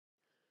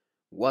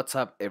What's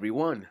up,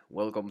 everyone?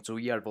 Welcome to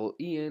Earball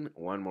Ian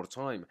one more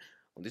time.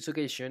 On this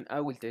occasion, I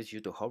will teach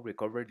you to how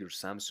recover your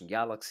Samsung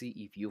Galaxy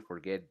if you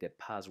forget the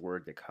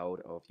password, the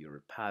code of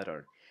your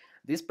pattern.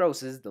 This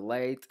process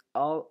deletes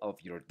all of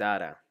your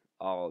data,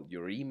 all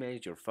your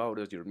emails, your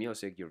photos, your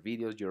music, your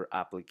videos, your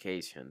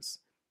applications.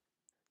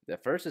 The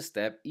first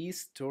step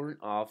is turn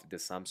off the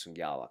Samsung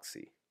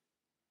Galaxy.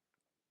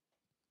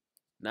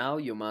 Now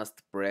you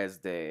must press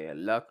the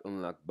lock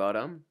unlock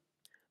button,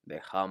 the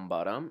home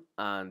button,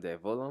 and the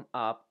volume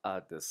up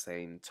at the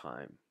same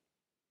time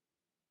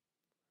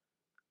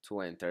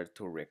to enter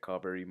to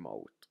recovery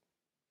mode.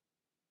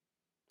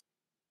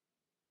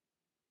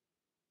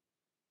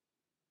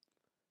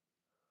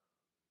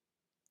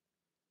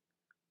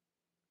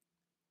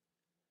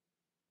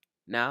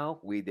 Now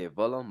with the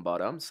volume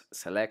buttons,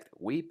 select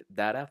Whip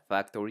Data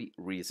Factory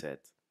Reset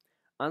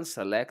and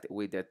select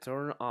with the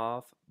Turn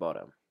Off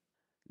button.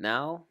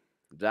 Now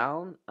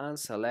down and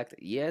select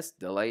Yes,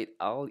 delete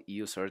all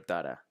user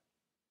data.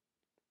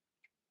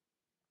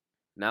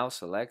 Now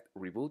select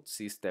Reboot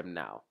System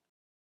Now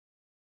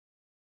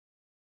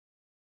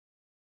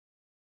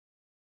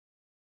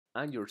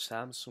and your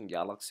Samsung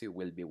Galaxy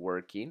will be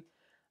working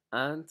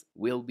and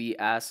will be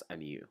as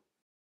new.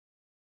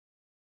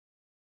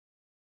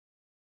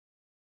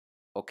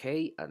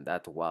 Okay, and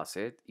that was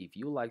it. If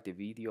you like the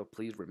video,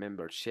 please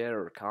remember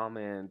share,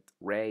 comment,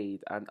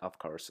 rate, and of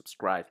course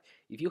subscribe.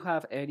 If you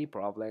have any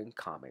problem,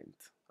 comment.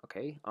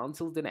 Okay,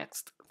 until the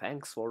next.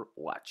 Thanks for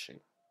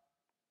watching.